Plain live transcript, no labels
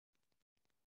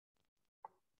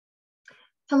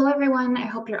Hello, everyone. I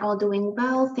hope you're all doing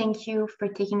well. Thank you for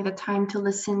taking the time to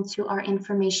listen to our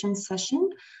information session.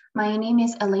 My name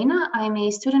is Elena. I'm a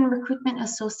student recruitment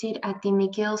associate at the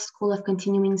McGill School of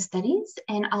Continuing Studies,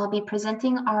 and I'll be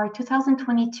presenting our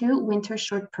 2022 winter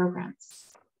short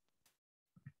programs.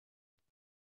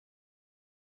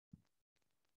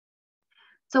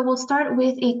 So we'll start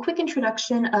with a quick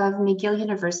introduction of McGill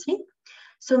University.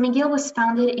 So McGill was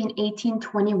founded in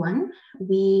 1821.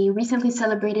 We recently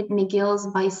celebrated McGill's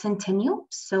bicentennial,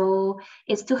 so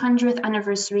it's 200th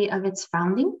anniversary of its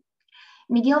founding.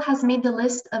 McGill has made the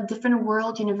list of different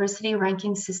world university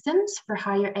ranking systems for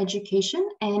higher education,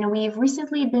 and we've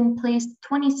recently been placed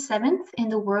 27th in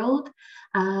the world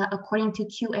according to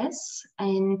QS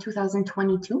in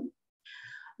 2022.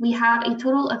 We have a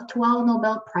total of 12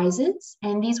 Nobel Prizes,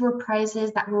 and these were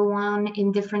prizes that were won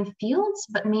in different fields,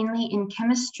 but mainly in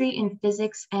chemistry, in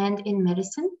physics, and in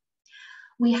medicine.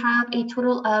 We have a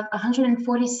total of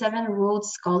 147 Rhodes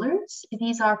Scholars.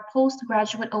 These are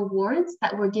postgraduate awards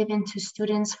that were given to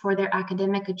students for their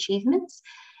academic achievements,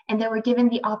 and they were given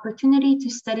the opportunity to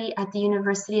study at the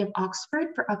University of Oxford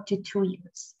for up to 2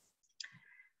 years.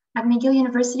 At McGill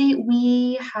University,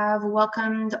 we have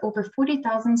welcomed over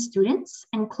 40,000 students,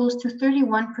 and close to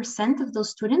 31% of those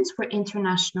students were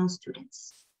international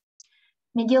students.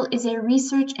 McGill is a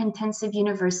research-intensive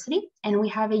university, and we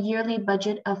have a yearly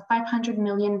budget of $500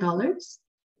 million.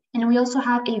 And we also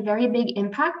have a very big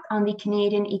impact on the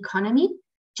Canadian economy,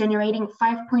 generating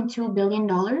 $5.2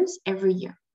 billion every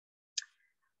year.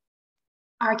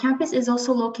 Our campus is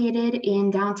also located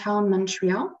in downtown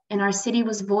Montreal, and our city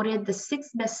was voted the 6th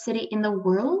best city in the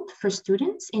world for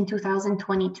students in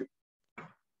 2022.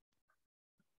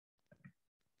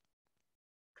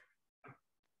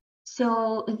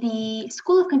 So the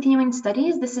School of Continuing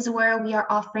Studies, this is where we are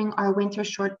offering our winter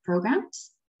short programs.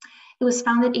 It was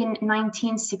founded in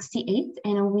 1968,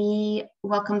 and we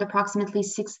welcomed approximately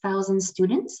 6,000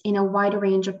 students in a wide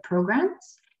range of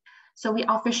programs. So we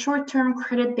offer short-term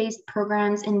credit-based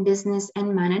programs in business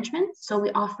and management. So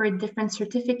we offer different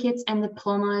certificates and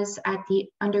diplomas at the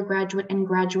undergraduate and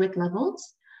graduate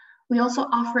levels. We also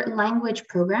offer language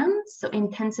programs, so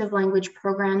intensive language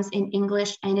programs in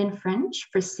English and in French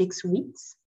for 6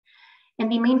 weeks.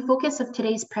 And the main focus of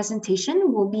today's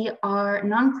presentation will be our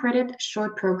non-credit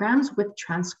short programs with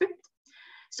transcript.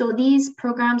 So these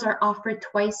programs are offered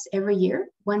twice every year,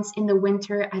 once in the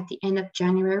winter at the end of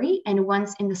January and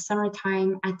once in the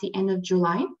summertime at the end of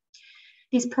July.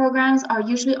 These programs are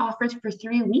usually offered for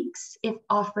 3 weeks if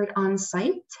offered on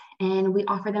site, and we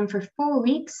offer them for 4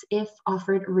 weeks if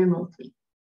offered remotely.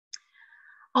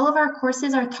 All of our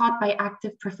courses are taught by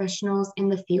active professionals in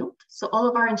the field. So all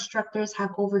of our instructors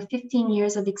have over 15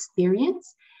 years of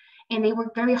experience, and they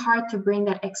work very hard to bring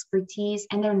that expertise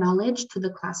and their knowledge to the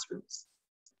classrooms.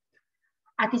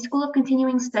 At the School of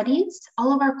Continuing Studies,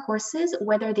 all of our courses,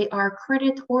 whether they are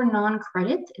credit or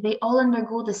non-credit, they all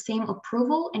undergo the same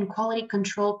approval and quality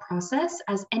control process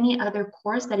as any other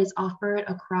course that is offered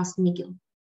across McGill.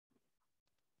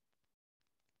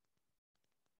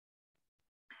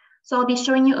 So I'll be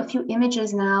showing you a few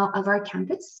images now of our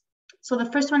campus. So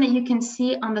the first one that you can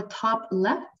see on the top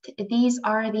left, these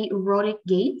are the rhotic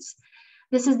gates.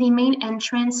 This is the main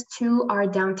entrance to our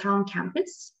downtown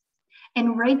campus.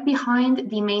 And right behind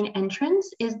the main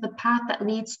entrance is the path that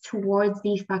leads towards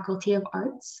the Faculty of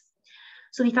Arts.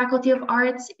 So the Faculty of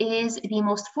Arts is the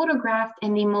most photographed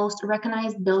and the most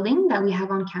recognized building that we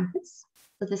have on campus.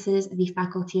 So this is the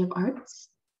Faculty of Arts.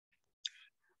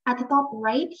 At the top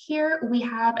right here, we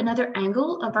have another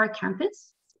angle of our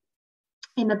campus.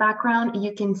 In the background,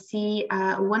 you can see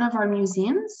one of our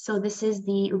museums. So this is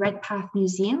the Red Path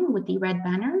Museum with the red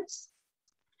banners.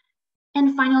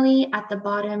 And finally, at the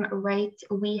bottom right,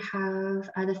 we have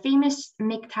the famous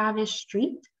McTavish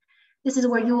Street. This is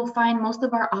where you will find most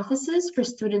of our offices for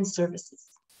student services.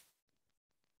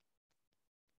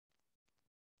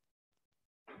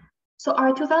 So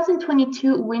our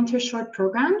 2022 winter short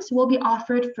programs will be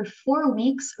offered for 4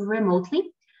 weeks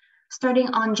remotely, starting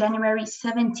on January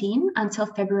 17 until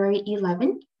February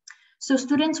 11. So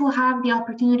students will have the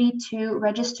opportunity to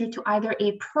register to either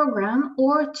a program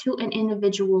or to an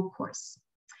individual course.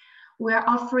 We're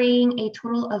offering a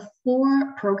total of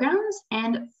 4 programs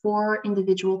and 4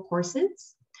 individual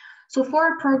courses. So for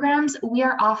our programs, we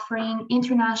are offering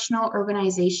international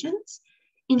organizations,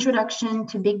 introduction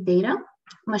to big data,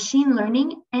 machine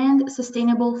learning, and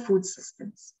sustainable food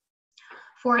systems.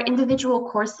 For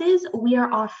individual courses, we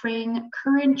are offering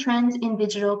current trends in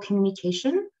digital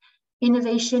communication,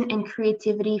 innovation and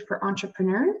creativity for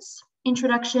entrepreneurs,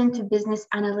 introduction to business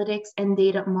analytics and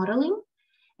data modeling,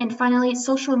 and finally,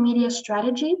 social media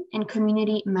strategy and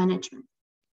community management.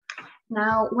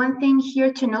 Now, one thing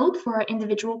here to note for our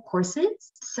individual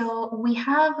courses. So we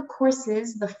have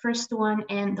courses, the first one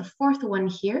and the fourth one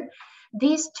here.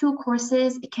 These two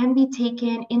courses can be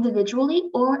taken individually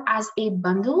or as a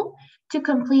bundle to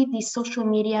complete the social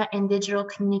media and digital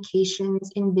communications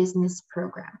in business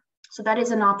program. So that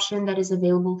is an option that is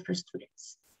available for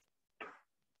students.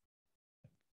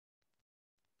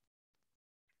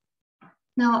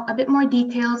 Now, a bit more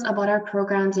details about our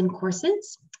programs and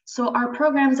courses. So our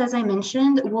programs, as I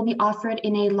mentioned, will be offered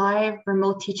in a live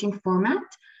remote teaching format.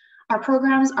 Our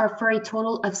programs are for a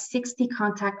total of 60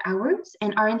 contact hours,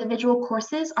 and our individual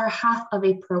courses are half of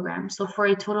a program, so for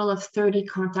a total of 30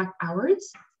 contact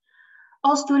hours.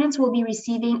 All students will be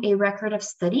receiving a record of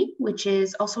study, which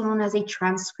is also known as a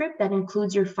transcript that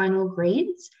includes your final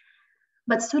grades.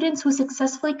 But students who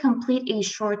successfully complete a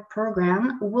short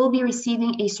program will be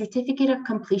receiving a certificate of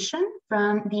completion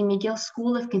from the McGill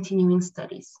School of Continuing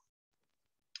Studies.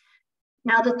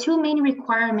 Now, the two main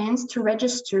requirements to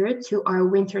register to our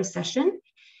winter session.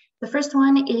 The first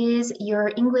one is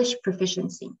your English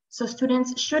proficiency. So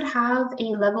students should have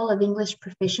a level of English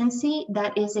proficiency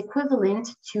that is equivalent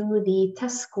to the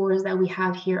test scores that we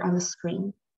have here on the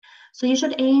screen. So you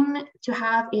should aim to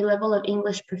have a level of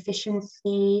English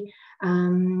proficiency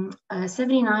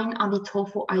 79 on the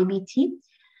TOEFL IBT,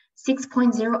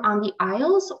 6.0 on the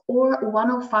IELTS, or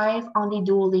 105 on the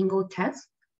Duolingo test.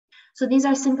 So these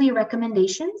are simply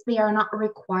recommendations. They are not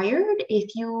required.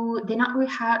 If you do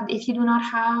not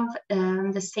have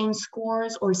the same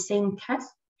scores or same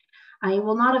tests, it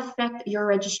will not affect your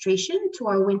registration to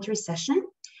our winter session.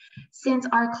 Since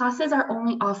our classes are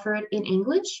only offered in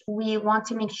English, we want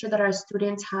to make sure that our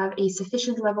students have a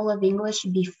sufficient level of English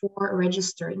before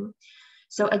registering.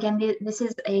 So again, this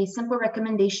is a simple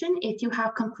recommendation. If you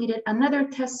have completed another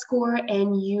test score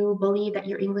and you believe that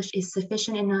your English is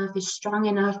sufficient enough, is strong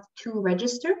enough to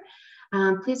register,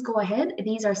 please go ahead.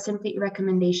 These are simply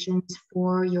recommendations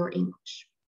for your English.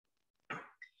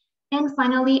 And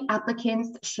finally,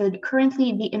 applicants should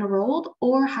currently be enrolled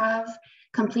or have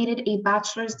completed a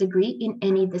bachelor's degree in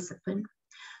any discipline.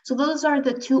 So those are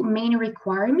the two main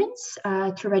requirements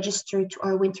to register to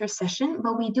our winter session,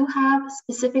 but we do have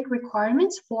specific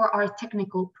requirements for our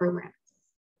technical programs.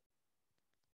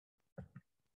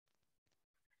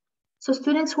 So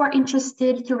students who are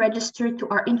interested to register to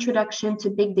our Introduction to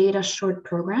Big Data short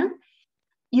program,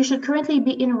 you should currently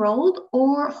be enrolled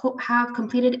or have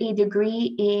completed a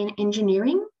degree in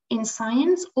engineering, in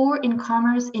science, or in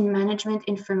commerce in management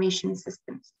information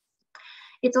systems.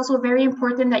 It's also very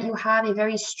important that you have a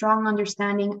very strong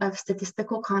understanding of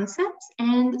statistical concepts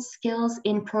and skills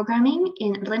in programming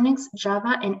in Linux,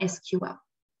 Java, and SQL.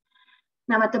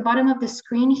 Now at the bottom of the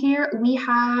screen here, we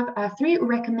have 3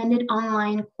 recommended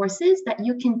online courses that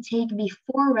you can take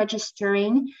before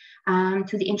registering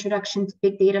to the Introduction to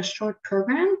Big Data short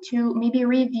program to maybe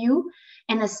review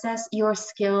and assess your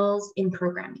skills in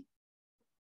programming.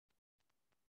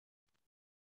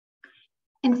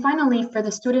 And finally, for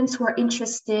the students who are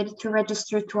interested to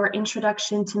register to our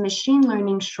Introduction to Machine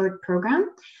Learning short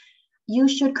program, you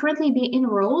should currently be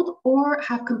enrolled or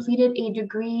have completed a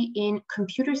degree in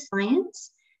computer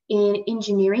science, in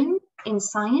engineering, in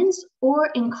science, or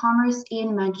in commerce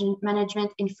in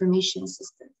management information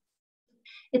systems.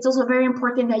 It's also very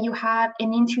important that you have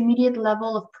an intermediate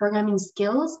level of programming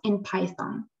skills in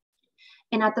Python.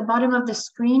 And at the bottom of the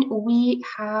screen, we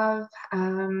have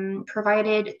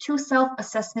provided 2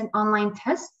 self-assessment online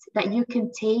tests that you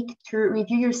can take to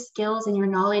review your skills and your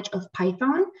knowledge of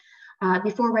Python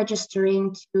before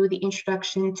registering to the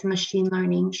Introduction to Machine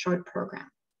Learning short program.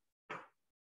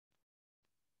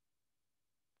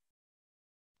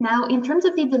 Now, in terms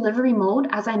of the delivery mode,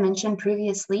 as I mentioned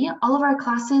previously, all of our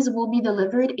classes will be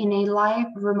delivered in a live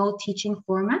remote teaching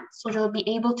format. So you'll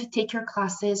be able to take your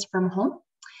classes from home.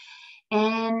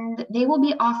 And they will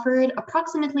be offered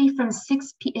approximately from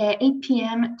 8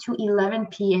 p.m. to 11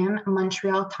 p.m.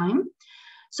 Montreal time.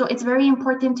 So it's very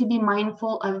important to be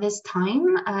mindful of this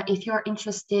time if you're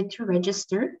interested to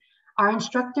register. Our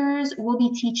instructors will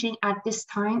be teaching at this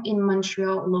time in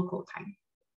Montreal local time.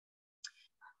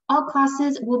 All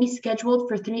classes will be scheduled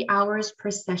for 3 hours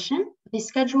per session. The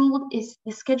schedule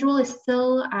is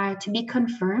still to be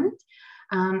confirmed.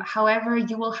 However,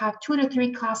 you will have 2 to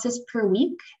 3 classes per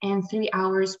week and 3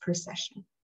 hours per session.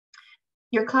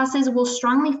 Your classes will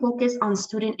strongly focus on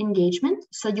student engagement,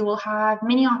 so you will have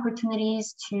many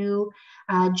opportunities to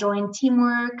join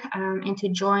teamwork and to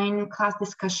join class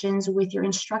discussions with your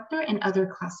instructor and other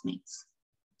classmates.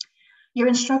 Your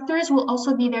instructors will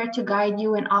also be there to guide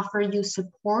you and offer you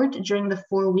support during the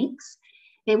 4 weeks.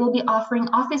 They will be offering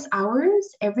office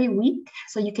hours every week,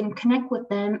 so you can connect with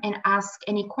them and ask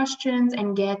any questions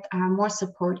and get more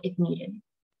support if needed.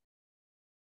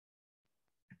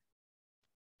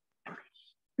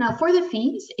 Now for the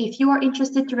fees, if you are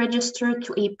interested to register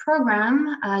to a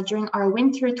program during our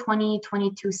winter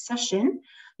 2022 session,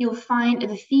 you'll find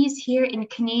the fees here in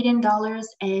Canadian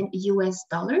dollars and US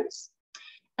dollars.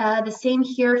 The same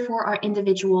here for our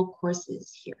individual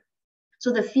courses here.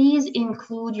 So the fees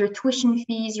include your tuition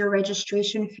fees, your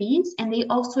registration fees, and they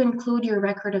also include your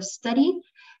record of study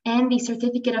and the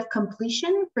certificate of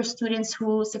completion for students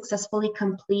who successfully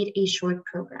complete a short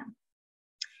program.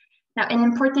 Now, an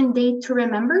important date to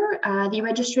remember, the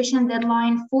registration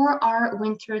deadline for our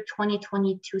winter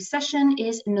 2022 session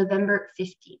is November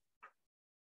 15th.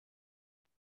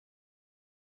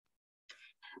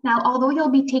 Now, although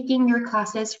you'll be taking your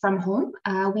classes from home,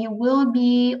 we will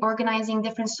be organizing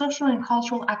different social and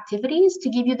cultural activities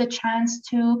to give you the chance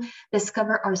to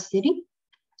discover our city.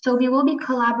 So we will be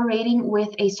collaborating with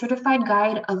a certified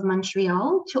guide of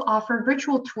Montreal to offer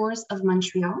virtual tours of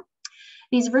Montreal.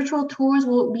 These virtual tours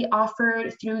will be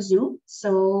offered through Zoom.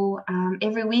 So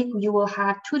every week you will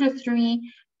have 2 to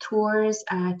 3 tours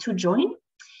to join.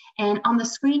 And on the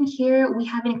screen here, we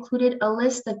have included a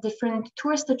list of different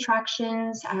tourist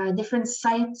attractions, different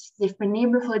sites, different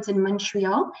neighborhoods in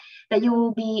Montreal that you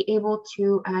will be able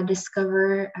to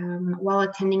discover while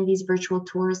attending these virtual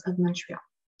tours of Montreal.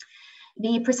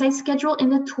 The precise schedule in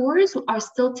the tours are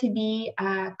still to be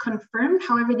confirmed.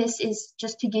 However, this is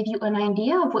just to give you an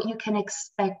idea of what you can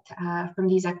expect from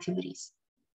these activities.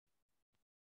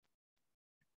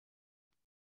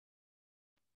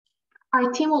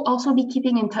 Our team will also be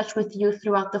keeping in touch with you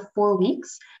throughout the 4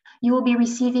 weeks. You will be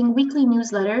receiving weekly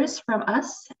newsletters from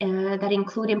us that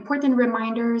include important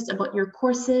reminders about your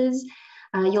courses.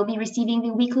 You'll be receiving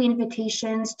the weekly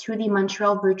invitations to the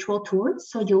Montreal virtual tours.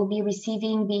 So you'll be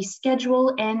receiving the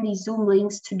schedule and the Zoom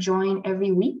links to join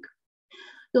every week.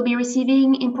 You'll be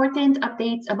receiving important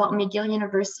updates about McGill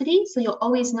University, so you'll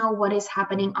always know what is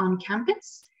happening on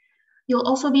campus. You'll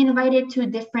also be invited to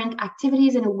different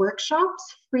activities and workshops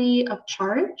free of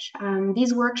charge.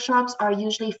 These workshops are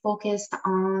usually focused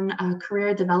on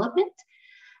career development.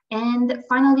 And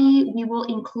finally, we will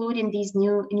include in these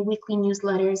weekly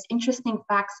newsletters interesting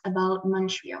facts about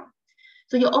Montreal.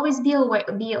 So you'll always be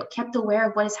kept aware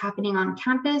of what is happening on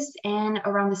campus and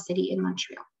around the city in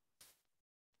Montreal.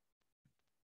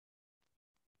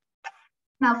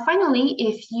 Now, finally,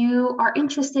 if you are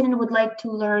interested and would like to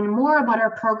learn more about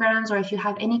our programs, or if you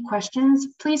have any questions,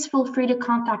 please feel free to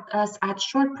contact us at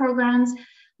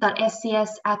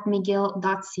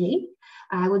shortprograms.scs@mcgill.ca.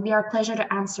 It would be our pleasure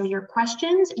to answer your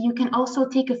questions. You can also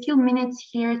take a few minutes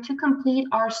here to complete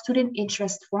our student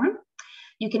interest form.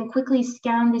 You can quickly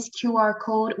scan this QR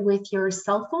code with your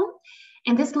cell phone.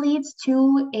 And this leads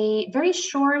to a very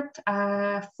short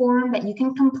form that you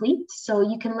can complete. So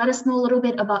you can let us know a little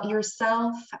bit about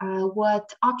yourself,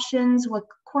 what options, what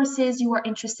courses you are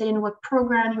interested in, what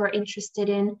program you are interested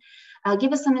in.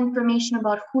 Give us some information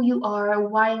about who you are,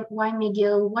 why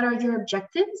McGill, what are your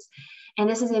objectives. And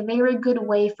this is a very good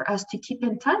way for us to keep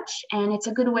in touch. And it's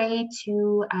a good way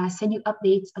to send you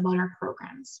updates about our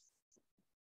programs.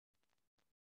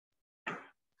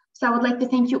 So I would like to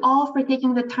thank you all for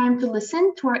taking the time to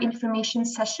listen to our information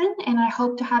session, and I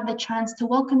hope to have the chance to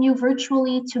welcome you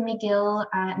virtually to McGill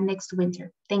next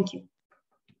winter. Thank you.